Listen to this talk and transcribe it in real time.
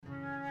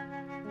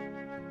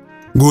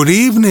Good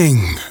evening.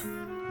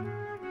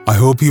 I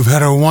hope you've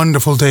had a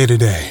wonderful day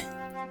today.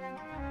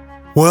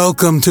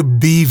 Welcome to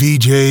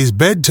BVJ's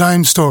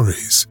Bedtime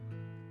Stories.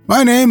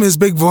 My name is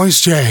Big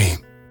Voice Jay,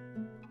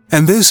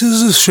 and this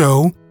is a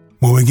show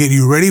where we get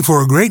you ready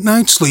for a great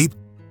night's sleep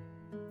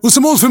with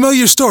some old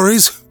familiar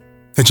stories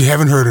that you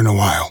haven't heard in a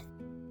while.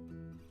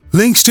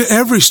 Links to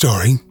every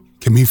story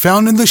can be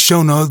found in the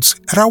show notes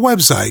at our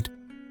website,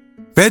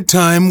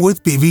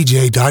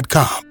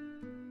 bedtimewithbvj.com.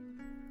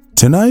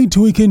 Tonight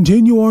we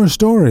continue our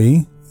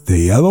story, The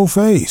Yellow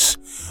Face,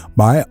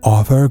 by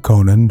Arthur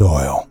Conan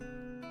Doyle.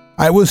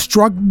 I was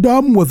struck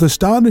dumb with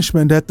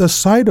astonishment at the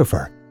sight of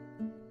her,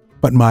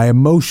 but my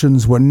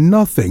emotions were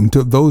nothing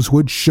to those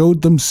which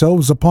showed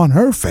themselves upon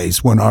her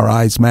face when our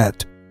eyes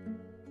met.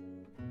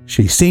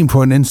 She seemed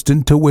for an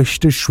instant to wish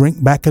to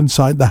shrink back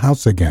inside the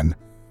house again,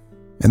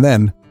 and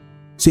then,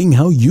 seeing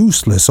how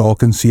useless all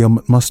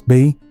concealment must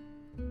be,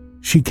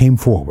 she came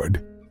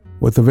forward,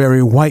 with a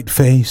very white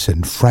face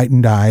and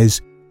frightened eyes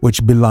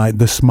which belied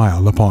the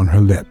smile upon her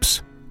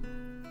lips.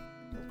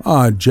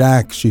 "Ah,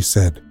 Jack," she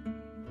said,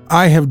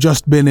 "I have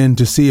just been in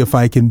to see if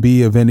I can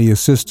be of any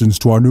assistance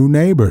to our new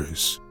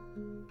neighbors."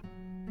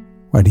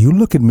 "Why do you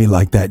look at me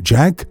like that,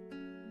 Jack?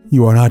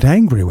 You are not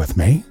angry with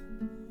me?"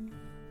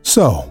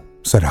 "So,"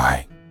 said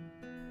I,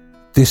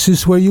 "this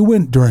is where you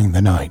went during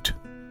the night."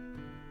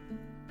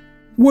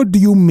 "What do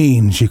you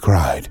mean?" she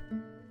cried.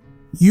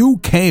 "You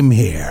came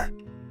here.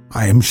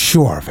 I am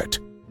sure of it.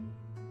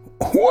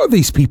 Who are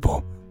these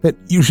people that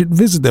you should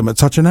visit them at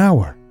such an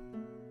hour?"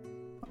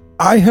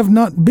 "I have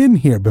not been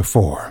here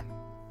before."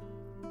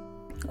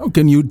 "How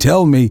can you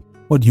tell me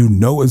what you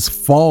know is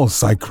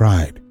false?" I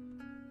cried.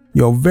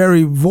 "Your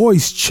very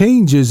voice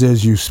changes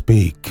as you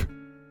speak.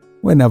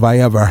 When have I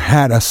ever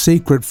had a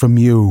secret from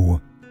you?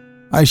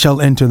 I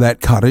shall enter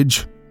that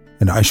cottage,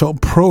 and I shall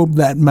probe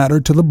that matter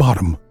to the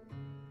bottom."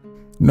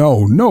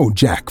 "No, no,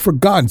 Jack, for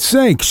God's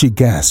sake," she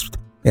gasped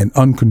in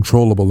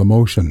uncontrollable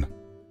emotion.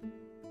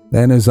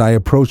 Then as I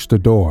approached the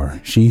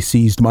door, she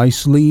seized my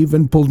sleeve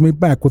and pulled me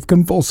back with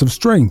convulsive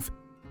strength.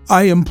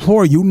 "I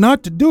implore you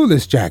not to do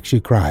this, Jack,"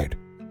 she cried.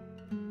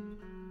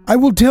 "I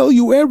will tell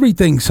you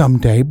everything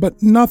someday,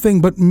 but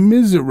nothing but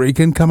misery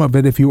can come of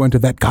it if you enter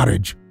that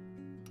cottage."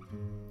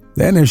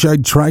 Then as I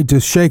tried to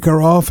shake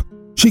her off,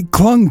 she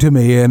clung to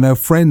me in a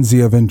frenzy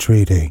of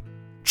entreaty.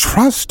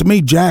 "Trust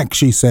me, Jack,"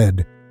 she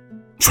said.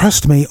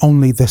 "Trust me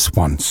only this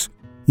once.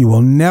 You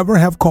will never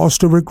have cause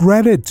to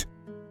regret it.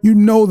 You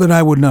know that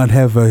I would not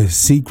have a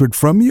secret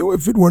from you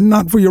if it were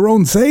not for your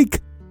own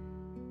sake.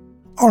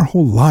 Our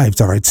whole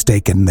lives are at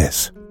stake in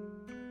this.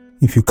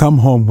 If you come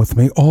home with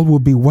me, all will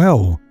be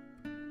well.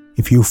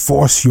 If you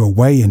force your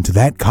way into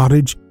that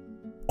cottage,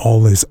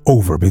 all is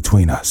over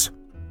between us."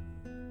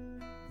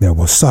 There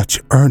was such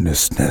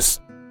earnestness,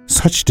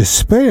 such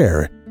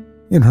despair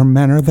in her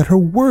manner that her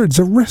words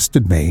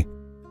arrested me,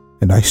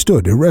 and I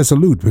stood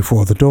irresolute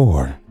before the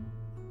door.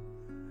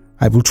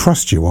 "I will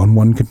trust you on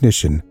one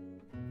condition,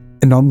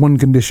 and on one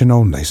condition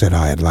only," said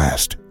I at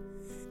last.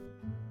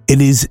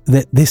 "It is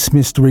that this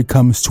mystery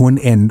comes to an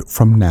end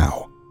from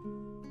now.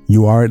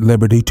 You are at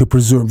liberty to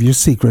preserve your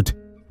secret,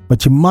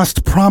 but you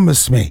must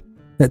promise me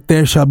that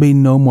there shall be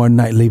no more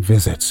nightly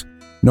visits,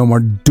 no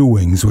more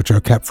doings which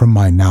are kept from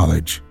my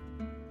knowledge.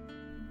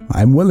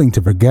 I am willing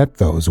to forget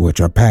those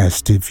which are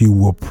past if you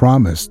will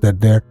promise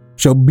that there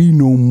shall be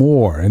no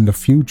more in the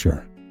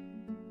future."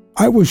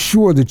 "I was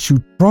sure that you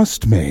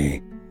trust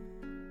me,"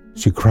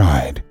 she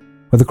cried,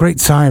 with a great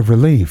sigh of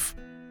relief.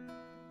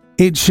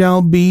 "It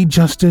shall be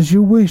just as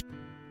you wish.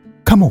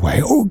 Come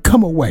away,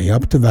 come away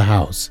up to the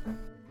house."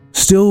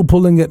 Still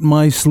pulling at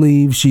my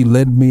sleeve, she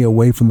led me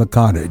away from the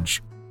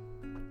cottage.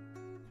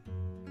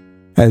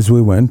 As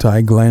we went,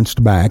 I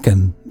glanced back,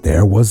 and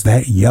there was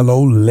that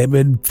yellow,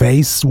 livid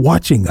face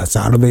watching us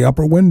out of the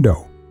upper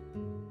window.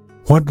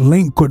 What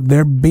link could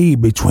there be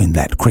between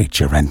that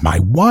creature and my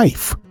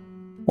wife?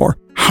 Or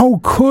how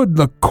could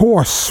the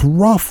coarse,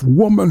 rough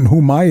woman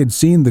whom I had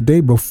seen the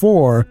day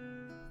before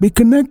be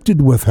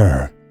connected with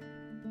her?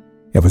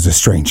 It was a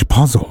strange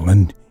puzzle,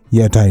 and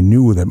yet I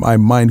knew that my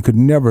mind could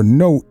never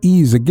know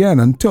ease again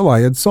until I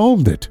had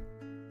solved it.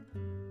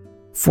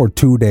 For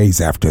 2 days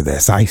after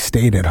this, I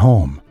stayed at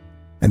home,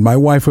 and my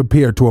wife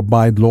appeared to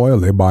abide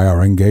loyally by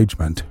our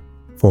engagement,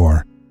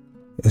 for,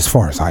 as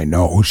far as I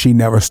know, she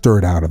never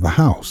stirred out of the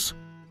house.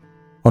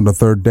 On the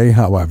third day,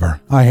 however,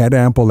 I had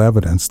ample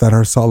evidence that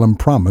her solemn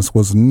promise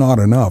was not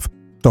enough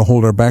to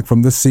hold her back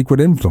from this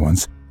secret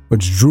influence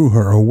which drew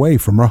her away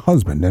from her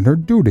husband and her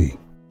duty.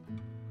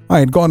 I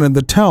had gone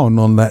into town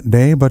on that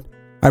day, but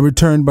I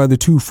returned by the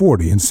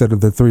 2:40 instead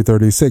of the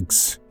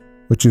 3:36,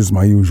 which is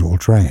my usual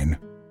train.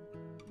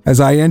 As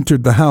I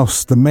entered the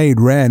house, the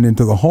maid ran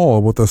into the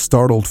hall with a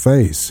startled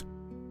face.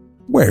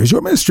 "Where's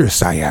your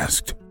mistress?" I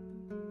asked.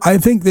 "I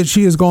think that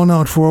she has gone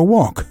out for a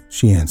walk,"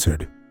 she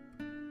answered.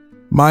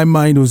 My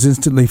mind was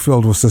instantly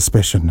filled with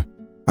suspicion.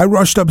 I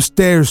rushed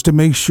upstairs to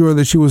make sure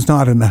that she was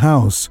not in the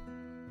house.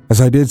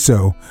 As I did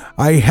so,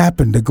 I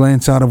happened to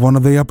glance out of one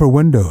of the upper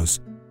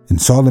windows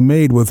and saw the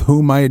maid with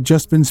whom I had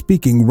just been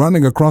speaking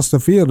running across the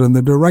field in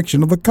the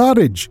direction of the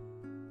cottage.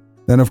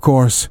 Then, of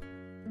course,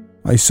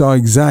 I saw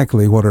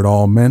exactly what it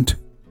all meant.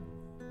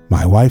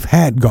 My wife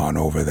had gone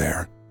over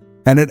there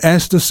and had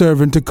asked a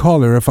servant to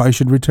call her if I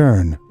should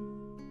return.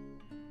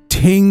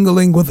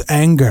 Tingling with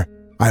anger,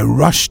 I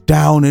rushed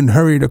down and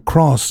hurried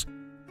across,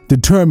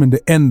 determined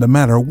to end the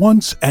matter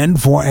once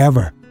and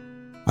forever.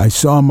 I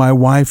saw my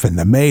wife and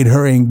the maid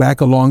hurrying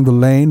back along the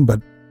lane,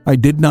 but I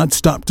did not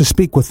stop to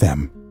speak with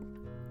them.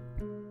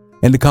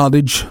 In the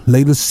cottage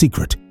lay the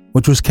secret,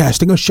 which was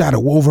casting a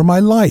shadow over my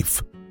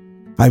life.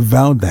 I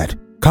vowed that,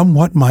 come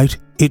what might,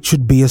 it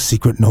should be a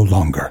secret no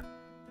longer.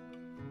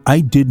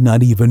 I did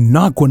not even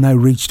knock when I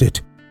reached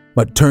it,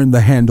 but turned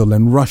the handle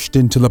and rushed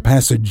into the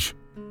passage.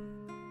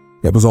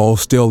 It was all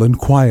still and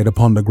quiet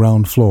upon the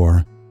ground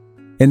floor.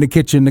 In the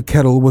kitchen, the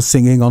kettle was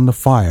singing on the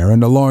fire,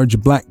 and a large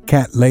black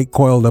cat lay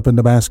coiled up in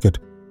the basket.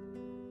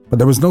 But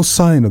there was no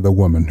sign of the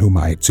woman whom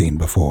I had seen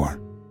before.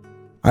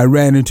 I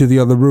ran into the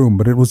other room,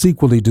 but it was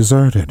equally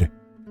deserted.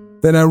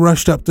 Then I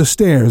rushed up the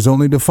stairs,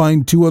 only to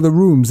find 2 other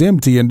rooms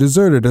empty and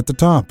deserted at the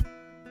top.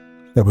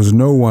 There was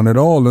no one at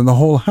all in the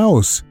whole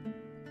house.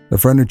 The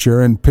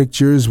furniture and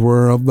pictures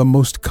were of the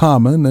most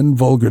common and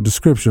vulgar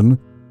description,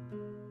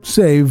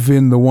 save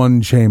in the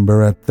one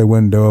chamber at the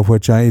window of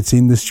which I had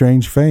seen the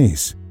strange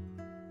face.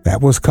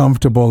 That was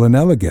comfortable and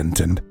elegant,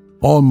 and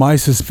all my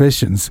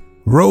suspicions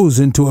rose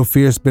into a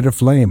fierce bit of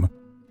flame.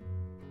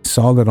 I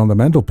saw that on the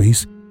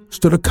mantelpiece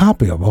stood a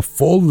copy of a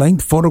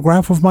full-length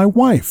photograph of my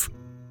wife,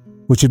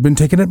 which had been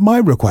taken at my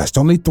request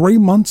only 3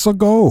 months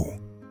ago.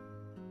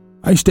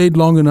 I stayed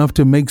long enough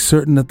to make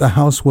certain that the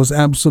house was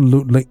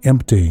absolutely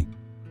empty.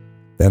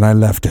 Then I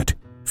left it,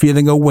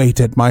 feeling a weight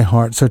at my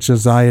heart such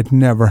as I had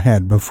never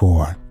had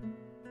before.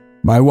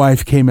 My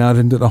wife came out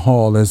into the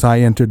hall as I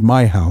entered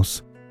my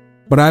house,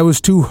 but I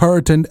was too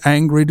hurt and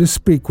angry to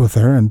speak with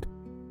her, and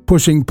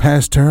pushing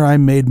past her, I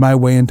made my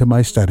way into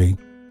my study.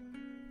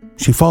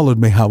 She followed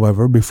me,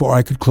 however, before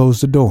I could close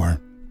the door.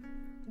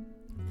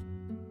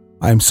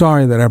 "I am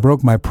sorry that I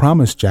broke my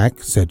promise,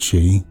 Jack," said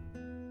she,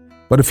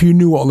 "but if you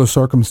knew all the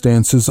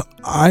circumstances,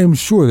 I am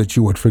sure that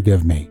you would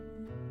forgive me."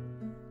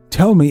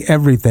 "Tell me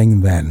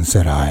everything then,"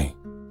 said I.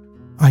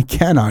 "I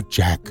cannot,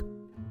 Jack.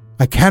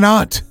 I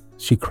cannot,"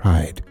 she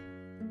cried.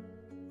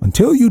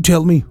 "Until you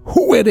tell me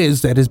who it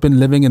is that has been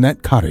living in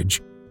that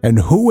cottage and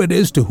who it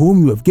is to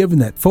whom you have given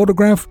that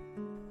photograph,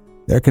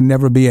 there can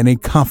never be any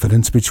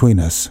confidence between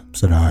us,"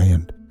 said I,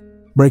 and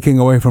breaking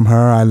away from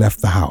her, I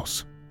left the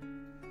house.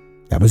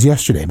 That was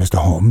yesterday, Mr.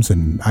 Holmes,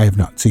 and I have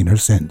not seen her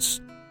since,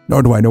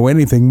 nor do I know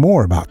anything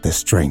more about this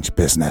strange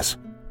business.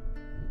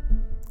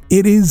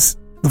 It is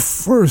the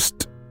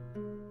first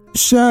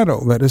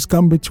shadow that has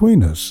come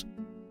between us.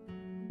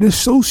 It has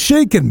so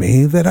shaken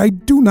me that I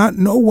do not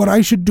know what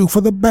I should do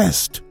for the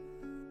best.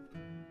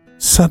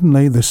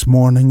 Suddenly this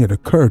morning it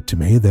occurred to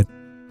me that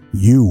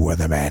you were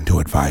the man to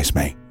advise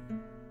me.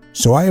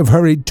 So I have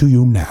hurried to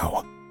you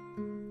now,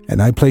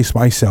 and I place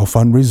myself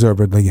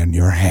unreservedly in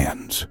your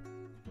hands.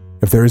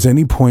 If there is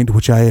any point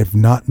which I have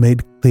not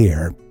made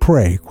clear,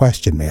 pray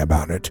question me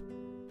about it.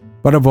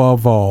 But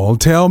above all,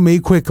 tell me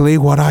quickly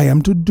what I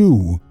am to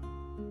do,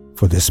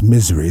 for this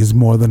misery is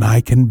more than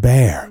I can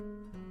bear."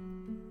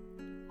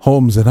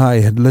 Holmes and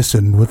I had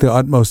listened with the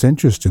utmost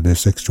interest to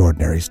this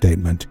extraordinary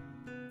statement,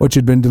 which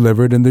had been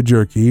delivered in the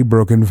jerky,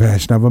 broken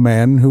fashion of a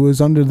man who is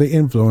under the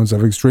influence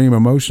of extreme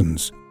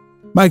emotions.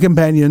 My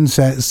companion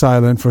sat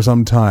silent for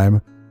some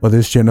time, with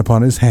his chin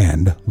upon his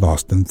hand,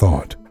 lost in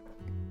thought.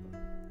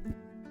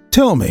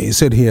 "Tell me,"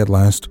 said he at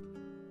last,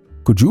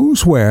 "could you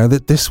swear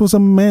that this was a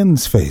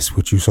man's face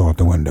which you saw at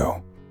the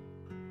window?"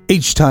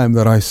 "Each time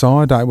that I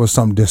saw it, I was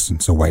some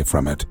distance away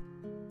from it,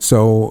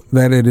 so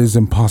that it is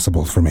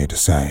impossible for me to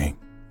say."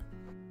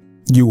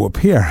 "You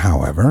appear,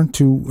 however,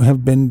 to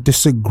have been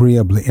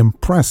disagreeably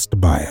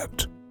impressed by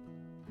it.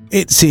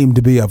 It seemed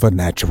to be of a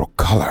natural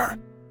color,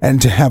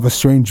 and to have a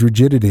strange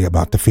rigidity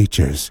about the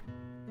features.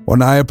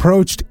 When I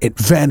approached, it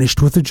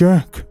vanished with a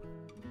jerk.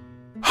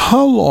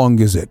 How long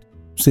is it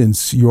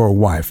since your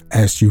wife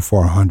asked you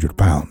for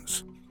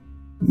 £100?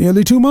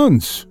 "Nearly 2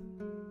 months."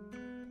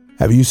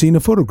 "Have you seen a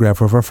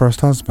photograph of her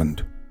first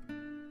husband?"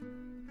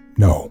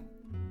 "No.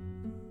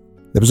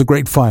 There was a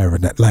great fire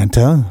in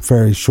Atlanta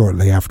very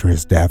shortly after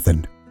his death,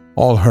 and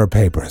all her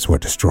papers were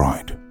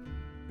destroyed."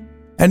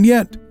 "And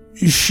yet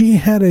she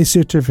had a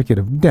certificate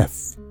of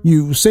death.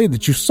 You say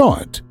that you saw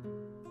it?"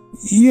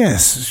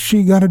 "Yes,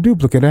 she got a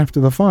duplicate after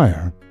the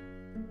fire."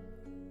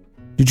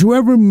 "Did you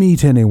ever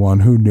meet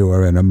anyone who knew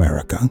her in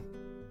America?"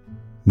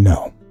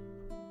 "No."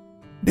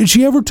 "Did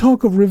she ever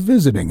talk of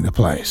revisiting the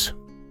place?"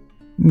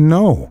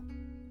 "No."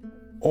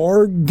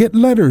 "Or get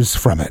letters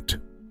from it?"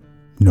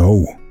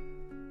 "No."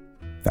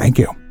 "Thank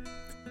you.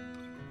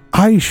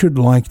 I should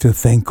like to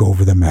think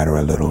over the matter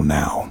a little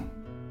now.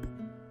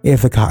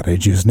 If the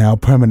cottage is now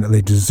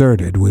permanently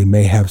deserted, we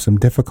may have some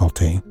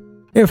difficulty.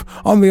 If,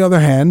 on the other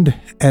hand,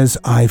 as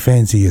I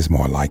fancy is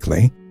more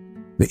likely,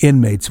 the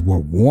inmates were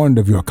warned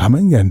of your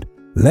coming and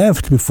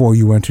left before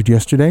you entered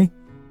yesterday,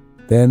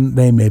 then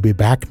they may be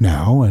back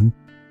now and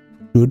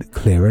should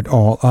clear it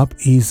all up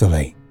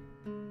easily.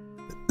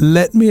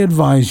 Let me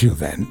advise you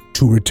then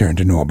to return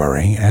to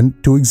Norbury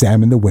and to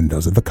examine the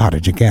windows of the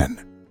cottage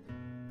again.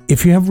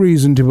 If you have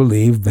reason to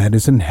believe that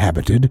is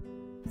inhabited,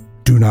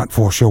 do not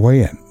force your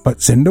way in,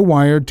 but send a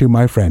wire to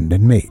my friend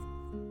and me.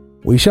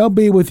 We shall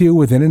be with you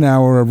within an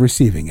hour of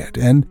receiving it,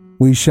 and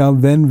we shall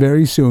then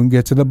very soon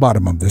get to the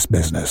bottom of this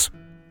business.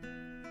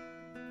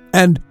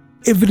 And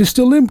if it is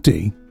still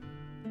empty,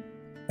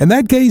 in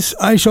that case,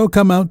 I shall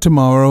come out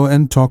tomorrow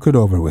and talk it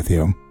over with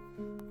you.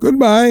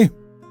 Goodbye.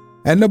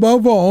 And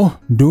above all,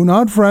 do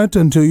not fret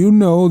until you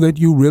know that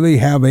you really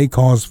have a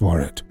cause for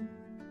it.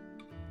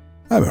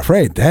 I'm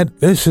afraid that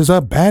this is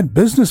a bad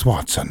business,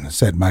 Watson,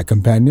 said my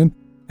companion,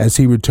 as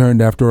he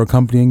returned after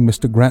accompanying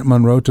Mr. Grant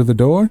Munro to the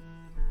door.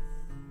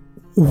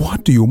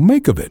 What do you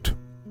make of it?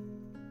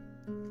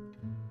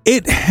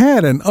 It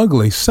had an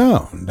ugly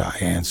sound, I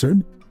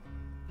answered.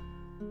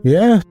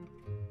 Yes,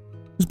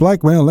 there's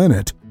blackmail in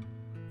it,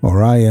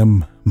 or I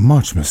am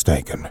much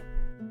mistaken.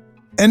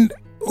 And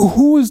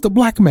who is the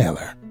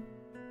blackmailer?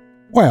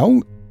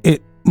 Well,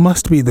 it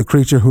must be the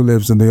creature who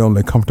lives in the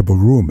only comfortable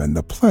room in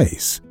the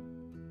place,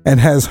 and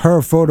has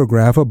her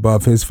photograph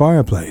above his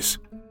fireplace.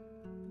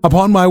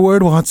 Upon my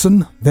word,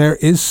 Watson, there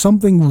is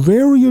something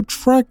very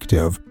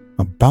attractive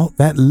about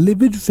that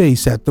livid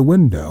face at the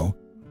window,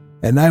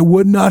 and I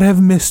would not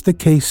have missed the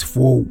case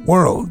for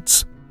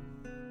worlds.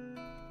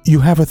 You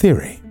have a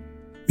theory?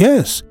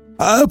 Yes,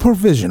 a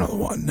provisional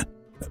one,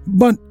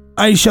 but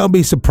I shall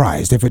be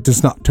surprised if it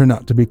does not turn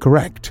out to be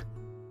correct.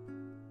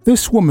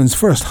 This woman's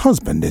first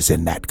husband is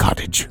in that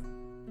cottage.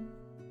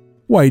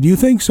 Why do you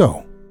think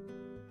so?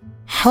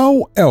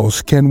 How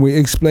else can we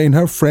explain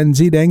her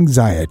frenzied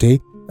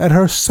anxiety that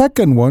her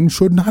second one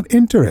should not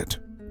enter it?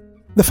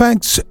 The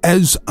facts,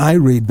 as I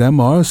read them,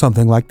 are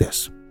something like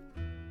this.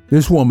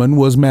 This woman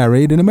was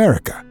married in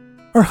America.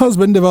 Her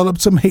husband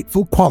developed some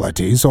hateful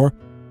qualities, or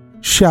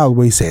shall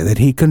we say that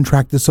he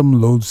contracted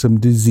some loathsome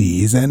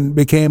disease and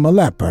became a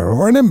leper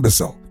or an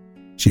imbecile.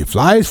 She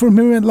flies from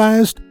him at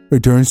last,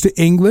 returns to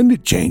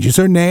England, changes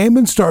her name,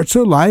 and starts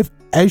her life,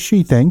 as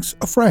she thinks,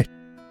 afresh.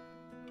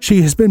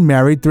 She has been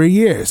married 3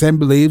 years and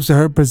believes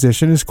her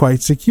position is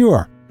quite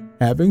secure,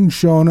 having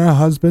shown her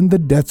husband the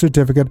death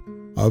certificate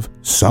of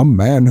some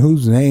man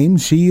whose name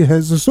she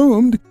has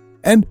assumed,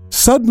 and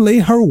suddenly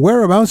her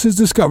whereabouts is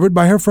discovered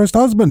by her first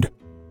husband,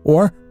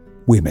 or,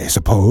 we may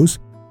suppose,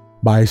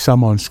 by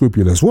some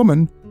unscrupulous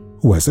woman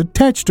who has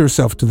attached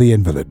herself to the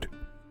invalid.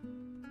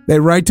 They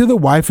write to the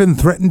wife and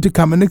threaten to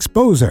come and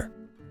expose her.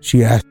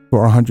 She asks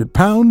for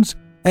 £100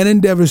 and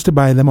endeavors to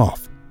buy them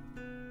off.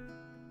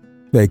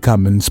 They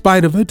come in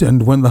spite of it,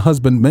 and when the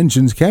husband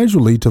mentions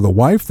casually to the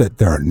wife that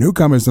there are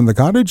newcomers in the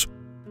cottage,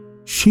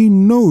 she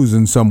knows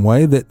in some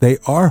way that they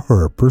are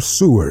her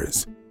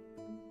pursuers.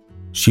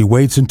 She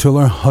waits until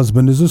her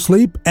husband is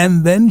asleep,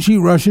 and then she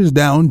rushes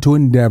down to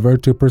endeavor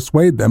to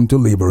persuade them to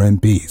leave her in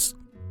peace.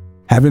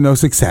 Having no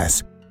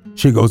success,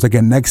 she goes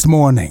again next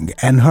morning,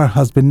 and her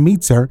husband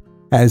meets her,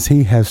 as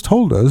he has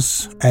told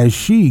us, as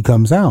she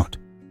comes out.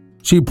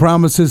 She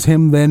promises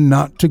him then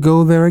not to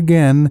go there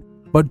again,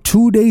 but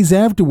 2 days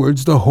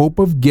afterwards the hope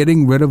of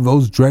getting rid of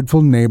those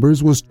dreadful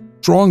neighbors was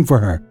strong for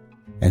her,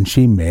 and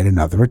she made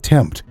another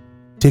attempt,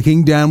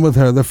 taking down with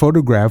her the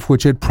photograph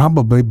which had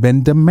probably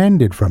been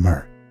demanded from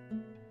her.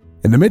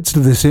 In the midst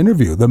of this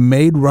interview, the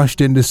maid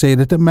rushed in to say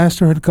that the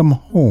master had come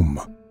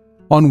home,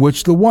 on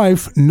which the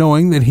wife,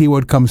 knowing that he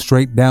would come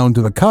straight down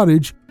to the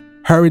cottage,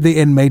 hurried the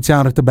inmates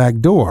out at the back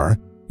door,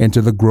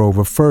 into the grove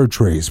of fir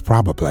trees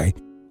probably,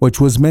 which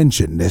was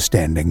mentioned as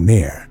standing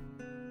near.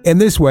 In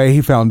this way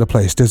he found the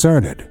place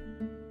deserted.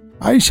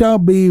 I shall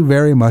be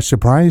very much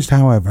surprised,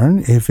 however,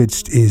 if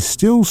it is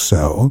still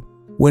so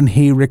when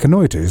he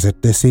reconnoiters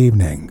it this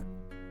evening.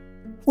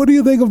 What do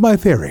you think of my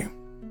theory?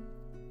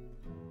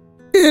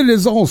 It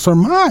is all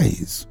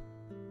surmise,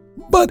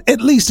 but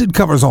at least it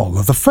covers all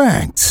of the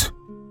facts.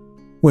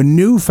 When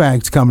new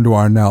facts come to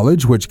our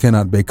knowledge which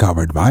cannot be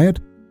covered by it,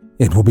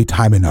 it will be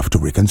time enough to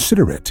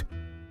reconsider it.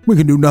 We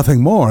can do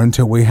nothing more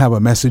until we have a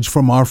message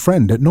from our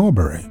friend at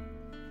Norbury.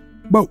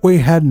 But we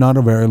had not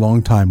a very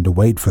long time to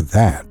wait for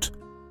that.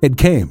 It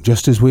came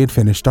just as we had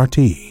finished our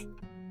tea.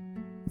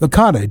 The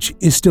cottage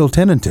is still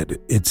tenanted,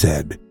 it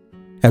said.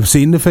 Have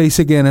seen the face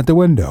again at the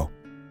window.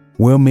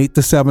 We'll meet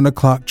the 7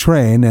 o'clock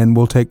train and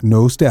will take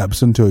no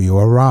steps until you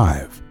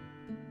arrive.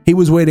 He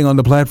was waiting on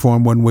the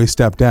platform when we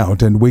stepped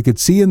out, and we could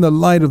see in the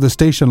light of the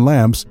station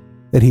lamps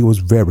that he was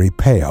very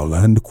pale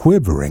and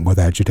quivering with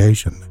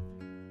agitation.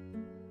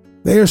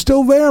 They are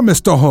still there,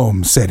 Mr.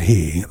 Holmes, said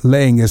he,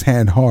 laying his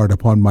hand hard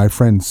upon my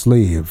friend's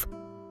sleeve.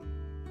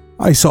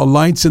 I saw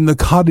lights in the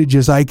cottage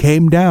as I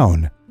came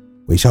down.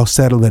 We shall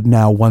settle it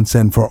now once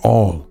and for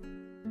all.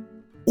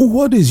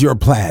 What is your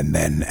plan,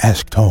 then?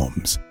 Asked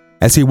Holmes,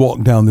 as he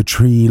walked down the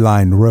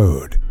tree-lined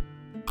road.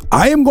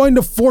 I am going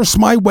to force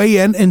my way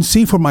in and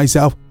see for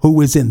myself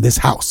who is in this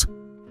house.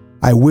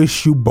 I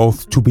wish you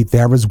both to be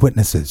there as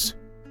witnesses.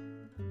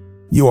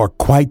 You are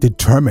quite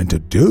determined to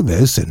do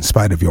this, in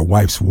spite of your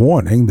wife's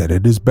warning that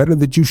it is better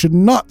that you should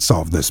not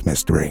solve this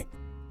mystery.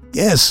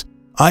 Yes,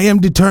 I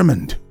am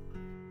determined.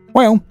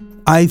 Well,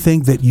 I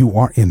think that you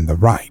are in the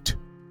right.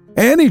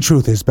 Any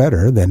truth is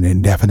better than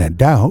indefinite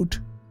doubt.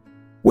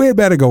 We had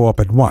better go up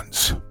at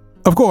once.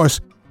 Of course,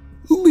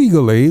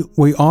 legally,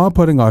 we are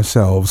putting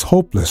ourselves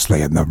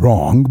hopelessly in the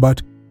wrong,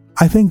 but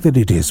I think that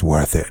it is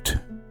worth it.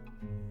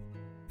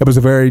 It was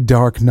a very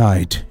dark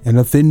night, and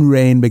a thin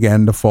rain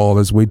began to fall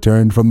as we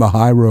turned from the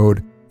high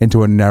road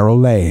into a narrow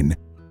lane,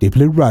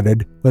 deeply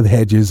rutted with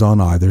hedges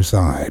on either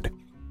side.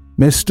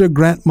 Mr.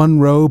 Grant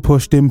Munro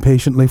pushed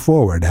impatiently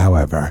forward,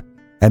 however,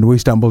 and we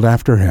stumbled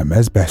after him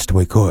as best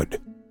we could.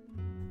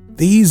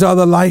 "These are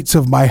the lights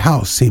of my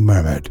house," he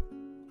murmured,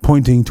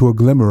 pointing to a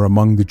glimmer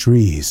among the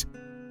trees.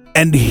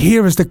 "And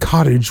here is the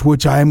cottage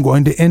which I am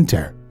going to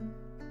enter."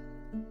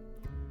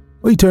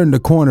 We turned a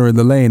corner in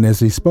the lane as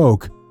he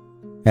spoke,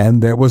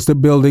 and there was the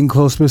building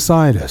close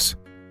beside us.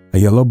 A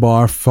yellow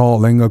bar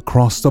falling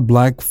across the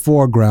black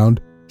foreground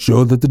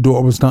showed that the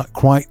door was not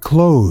quite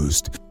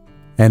closed,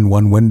 and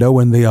one window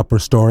in the upper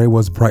story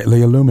was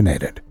brightly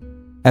illuminated.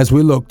 As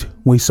we looked,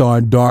 we saw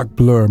a dark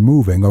blur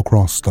moving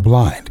across the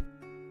blind.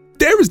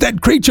 "There is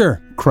that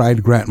creature!"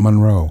 cried Grant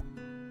Munro.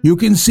 "You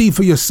can see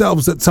for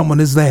yourselves that someone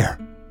is there.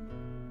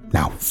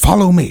 Now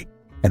follow me,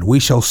 and we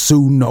shall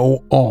soon know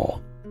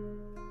all."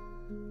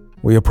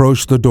 We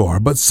approached the door,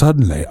 but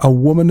suddenly a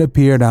woman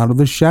appeared out of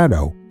the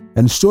shadow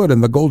and stood in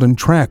the golden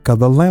track of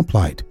the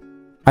lamplight.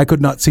 I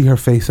could not see her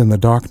face in the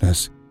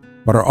darkness,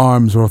 but her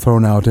arms were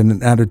thrown out in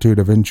an attitude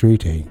of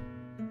entreaty.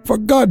 "For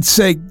God's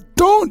sake,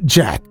 don't,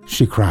 Jack!"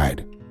 she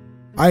cried.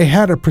 "I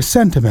had a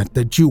presentiment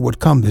that you would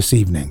come this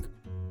evening.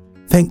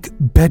 Think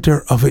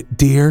better of it,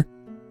 dear.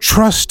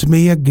 Trust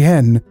me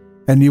again,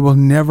 and you will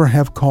never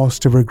have cause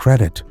to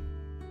regret it."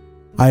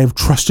 "I have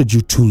trusted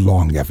you too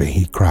long, Evie,"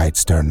 he cried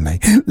sternly.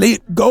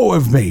 "Let go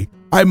of me.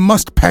 I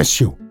must pass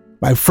you.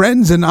 My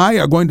friends and I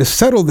are going to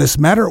settle this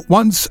matter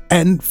once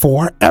and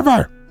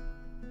forever."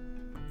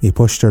 He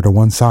pushed her to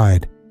one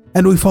side,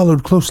 and we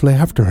followed closely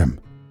after him.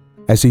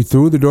 As he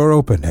threw the door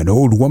open, an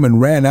old woman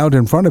ran out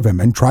in front of him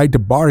and tried to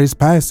bar his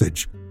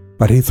passage,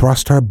 but he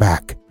thrust her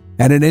back,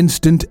 and an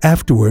instant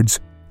afterwards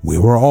we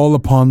were all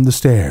upon the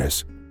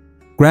stairs.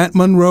 Grant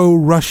Munro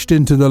rushed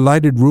into the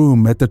lighted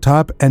room at the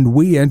top, and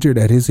we entered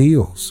at his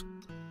heels.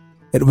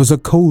 It was a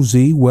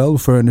cozy,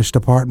 well-furnished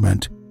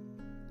apartment,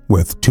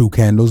 with 2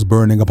 candles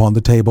burning upon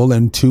the table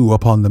and 2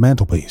 upon the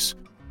mantelpiece.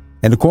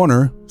 In a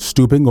corner,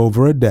 stooping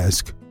over a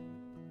desk,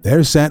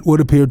 there sat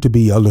what appeared to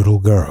be a little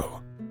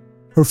girl.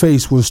 Her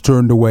face was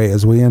turned away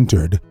as we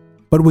entered,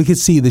 but we could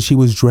see that she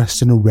was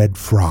dressed in a red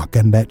frock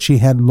and that she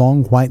had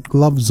long white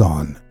gloves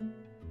on.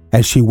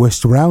 As she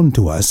whisked round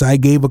to us, I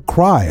gave a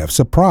cry of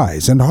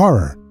surprise and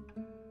horror.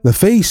 The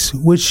face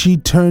which she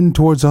turned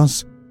towards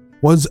us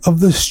was of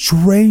the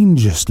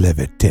strangest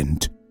livid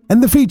tint,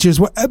 and the features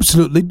were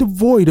absolutely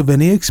devoid of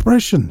any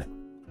expression.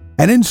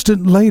 An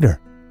instant later,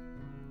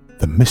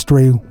 the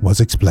mystery was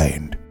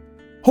explained.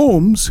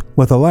 Holmes,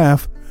 with a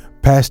laugh,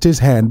 passed his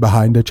hand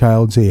behind the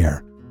child's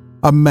ear.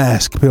 A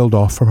mask peeled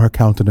off from her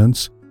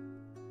countenance,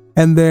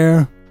 and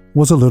there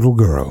was a little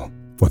girl,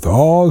 with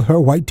all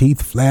her white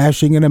teeth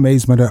flashing in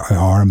amazement at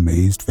our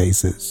amazed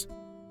faces.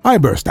 I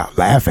burst out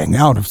laughing,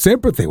 out of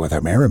sympathy with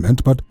her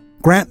merriment, but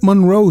Grant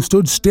Munro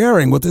stood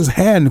staring with his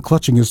hand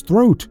clutching his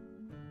throat.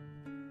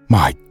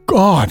 "My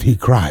God!" he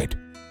cried.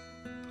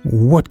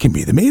 "What can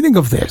be the meaning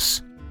of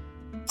this?"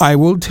 "I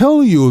will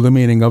tell you the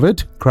meaning of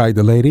it," cried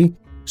the lady,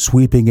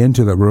 sweeping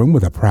into the room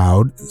with a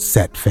proud,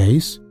 set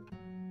face.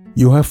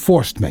 "You have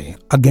forced me,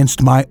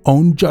 against my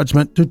own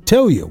judgment, to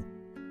tell you,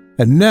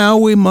 and now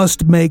we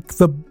must make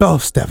the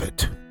best of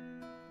it.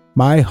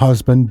 My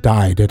husband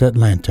died at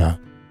Atlanta.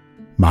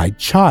 My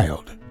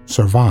child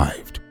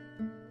survived."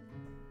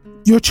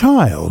 "Your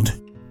child?"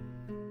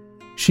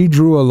 She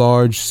drew a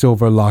large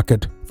silver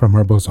locket from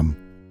her bosom.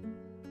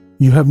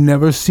 "You have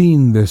never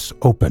seen this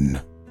open."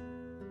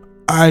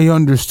 "I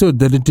understood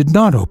that it did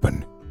not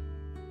open."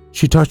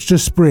 She touched a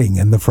spring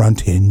in the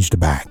front hinged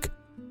back.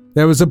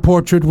 There was a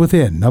portrait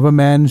within of a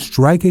man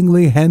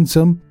strikingly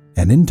handsome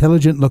and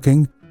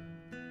intelligent-looking,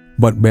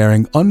 but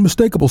bearing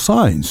unmistakable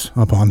signs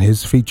upon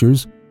his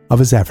features of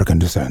his African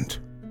descent.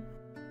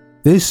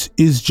 "This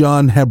is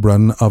John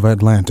Hebron of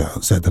Atlanta,"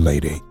 said the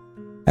lady,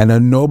 "and a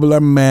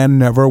nobler man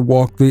never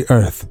walked the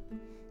earth.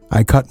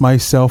 I cut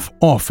myself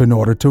off in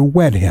order to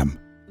wed him,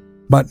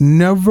 but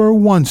never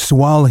once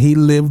while he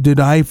lived did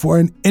I for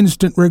an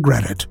instant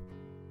regret it.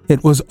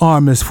 It was our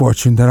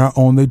misfortune that our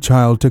only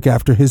child took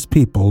after his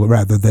people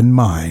rather than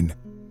mine.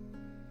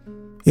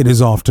 It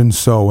is often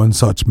so in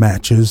such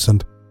matches,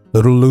 and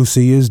little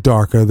Lucy is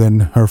darker than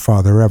her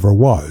father ever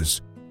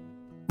was.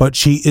 But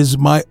she is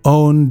my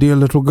own dear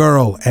little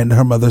girl and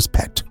her mother's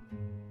pet."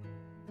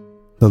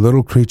 The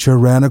little creature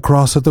ran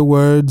across at the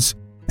words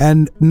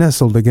and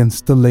nestled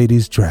against the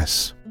lady's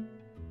dress.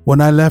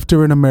 "When I left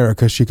her in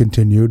America," she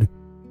continued,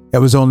 "it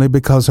was only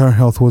because her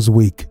health was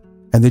weak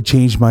and the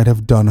change might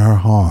have done her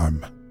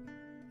harm.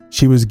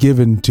 She was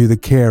given to the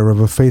care of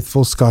a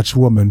faithful Scotch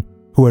woman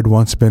who had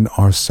once been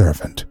our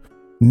servant.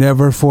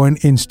 Never for an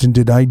instant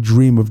did I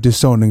dream of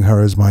disowning her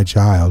as my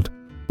child.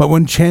 But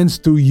when chance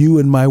threw you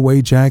in my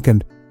way, Jack,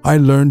 and I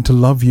learned to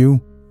love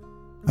you,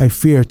 I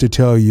fear to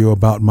tell you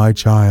about my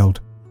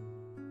child.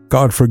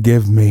 God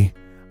forgive me.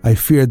 I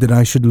feared that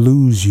I should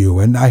lose you,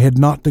 and I had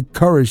not the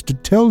courage to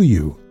tell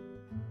you.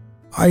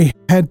 I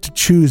had to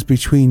choose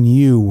between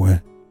you,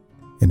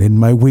 and in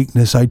my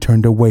weakness I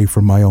turned away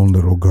from my own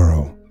little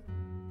girl.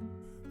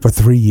 For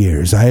 3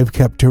 years I have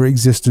kept her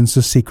existence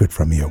a secret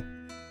from you,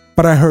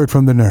 but I heard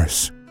from the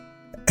nurse,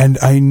 and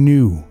I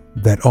knew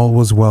that all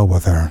was well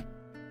with her.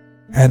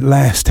 At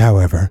last,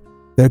 however,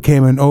 there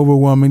came an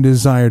overwhelming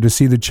desire to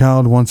see the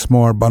child once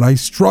more, but I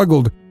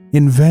struggled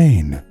in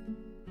vain.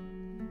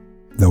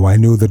 Though I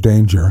knew the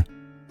danger,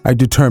 I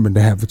determined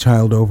to have the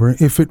child over,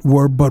 if it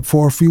were but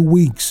for a few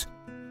weeks.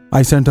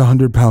 I sent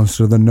 £100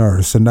 to the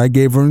nurse, and I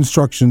gave her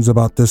instructions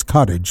about this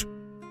cottage,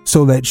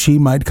 so that she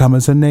might come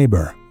as a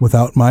neighbor,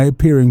 without my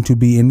appearing to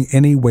be in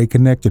any way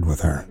connected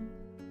with her.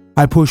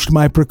 I pushed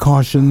my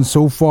precautions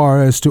so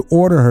far as to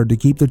order her to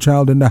keep the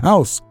child in the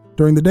house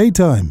during the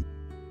daytime,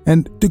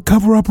 and to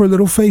cover up her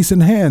little face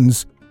and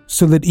hands,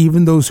 so that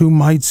even those who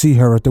might see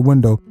her at the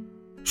window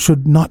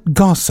should not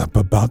gossip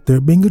about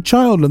there being a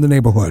child in the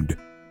neighborhood.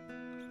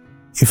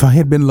 If I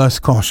had been less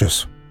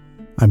cautious,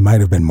 I might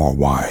have been more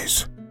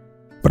wise.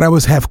 But I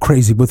was half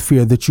crazy with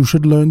fear that you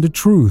should learn the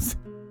truth.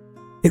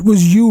 It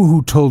was you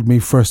who told me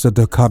first that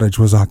the cottage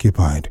was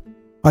occupied.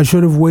 I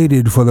should have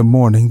waited for the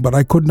morning, but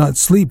I could not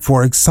sleep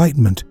for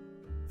excitement,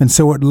 and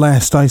so at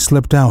last I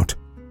slipped out,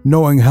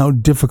 knowing how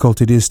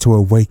difficult it is to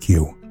awake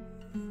you.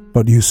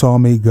 But you saw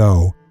me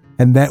go,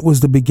 and that was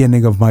the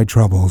beginning of my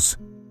troubles.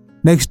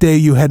 Next day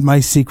you had my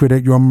secret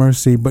at your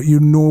mercy, but you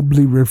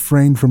nobly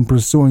refrained from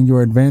pursuing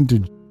your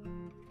advantage.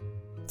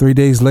 3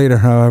 days later,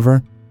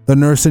 however, the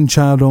nurse and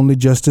child only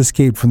just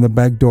escaped from the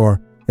back door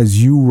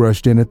as you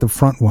rushed in at the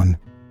front one.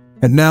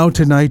 And now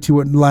tonight you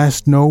at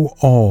last know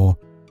all,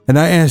 and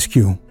I ask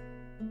you,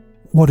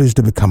 what is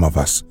to become of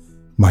us,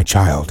 my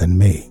child and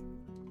me?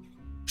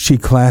 She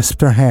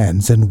clasped her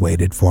hands and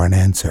waited for an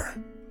answer.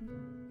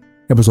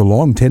 It was a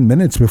long 10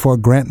 minutes before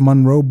Grant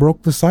Monroe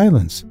broke the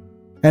silence,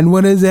 and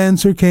when his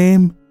answer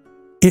came,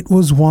 it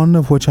was one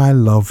of which I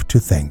love to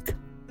think.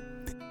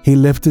 He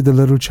lifted the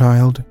little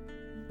child,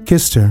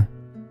 kissed her,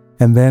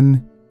 and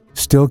then,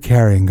 still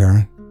carrying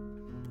her,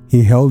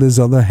 he held his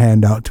other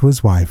hand out to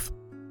his wife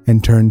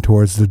and turned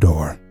towards the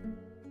door.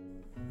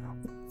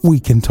 "We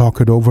can talk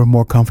it over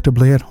more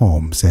comfortably at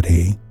home," said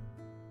he.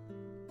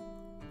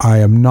 "I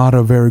am not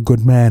a very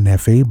good man,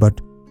 Effie, but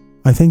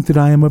I think that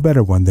I am a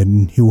better one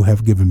than you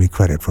have given me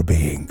credit for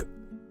being."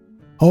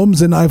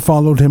 Holmes and I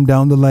followed him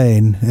down the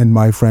lane, and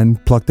my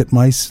friend plucked at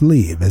my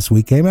sleeve as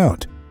we came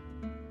out.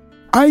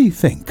 "I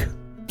think,"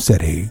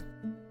 said he,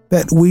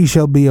 "that we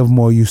shall be of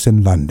more use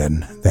in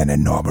London than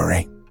in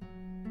Norbury."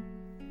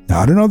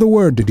 Not another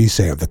word did he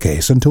say of the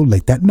case until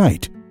late that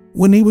night,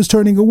 when he was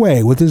turning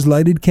away with his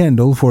lighted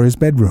candle for his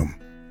bedroom.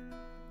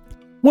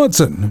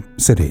 "Watson,"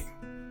 said he,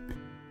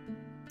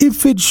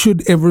 "if it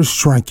should ever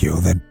strike you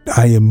that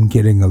I am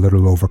getting a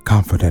little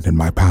overconfident in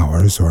my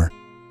powers, or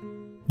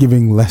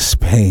giving less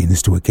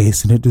pains to a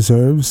case than it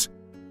deserves,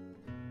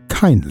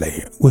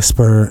 kindly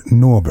whisper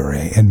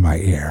Norbury in my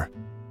ear,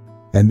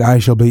 and I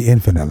shall be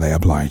infinitely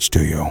obliged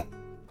to you."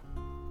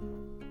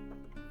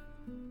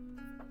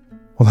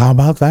 Well, how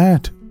about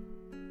that?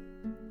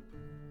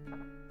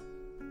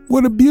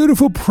 What a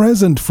beautiful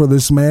present for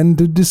this man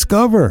to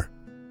discover,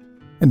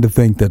 and to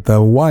think that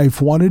the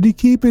wife wanted to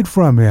keep it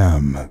from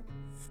him.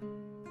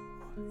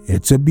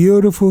 It's a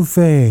beautiful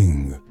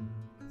thing.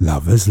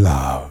 Love is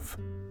love.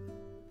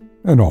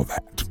 And all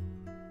that.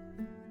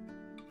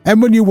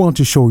 And when you want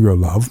to show your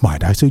love,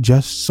 might I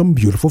suggest some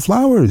beautiful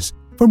flowers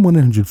from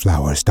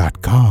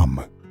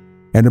 100flowers.com.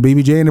 Enter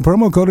BBJ in a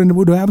promo code and it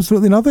will do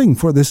absolutely nothing,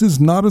 for this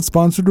is not a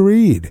sponsored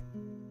read.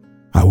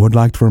 I would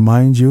like to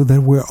remind you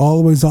that we're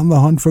always on the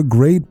hunt for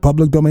great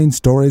public domain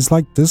stories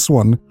like this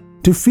one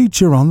to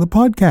feature on the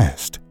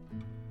podcast.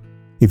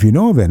 If you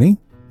know of any,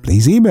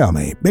 please email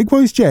me,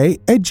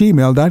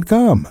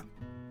 bigvoicej@gmail.com.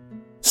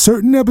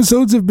 Certain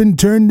episodes have been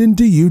turned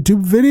into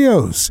YouTube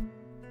videos.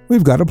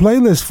 We've got a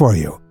playlist for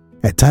you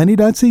at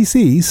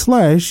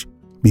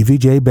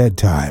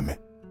tiny.cc/bvjbedtime.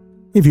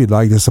 If you'd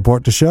like to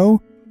support the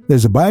show,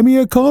 there's a Buy Me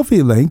a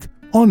Coffee link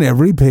on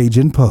every page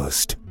and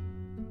post.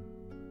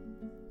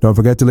 Don't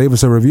forget to leave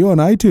us a review on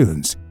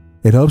iTunes.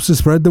 It helps to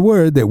spread the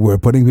word that we're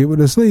putting people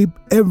to sleep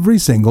every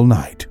single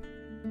night.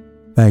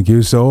 Thank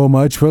you so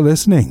much for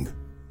listening.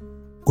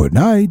 Good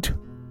night.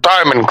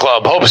 Diamond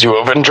Club hopes you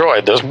have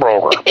enjoyed this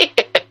program.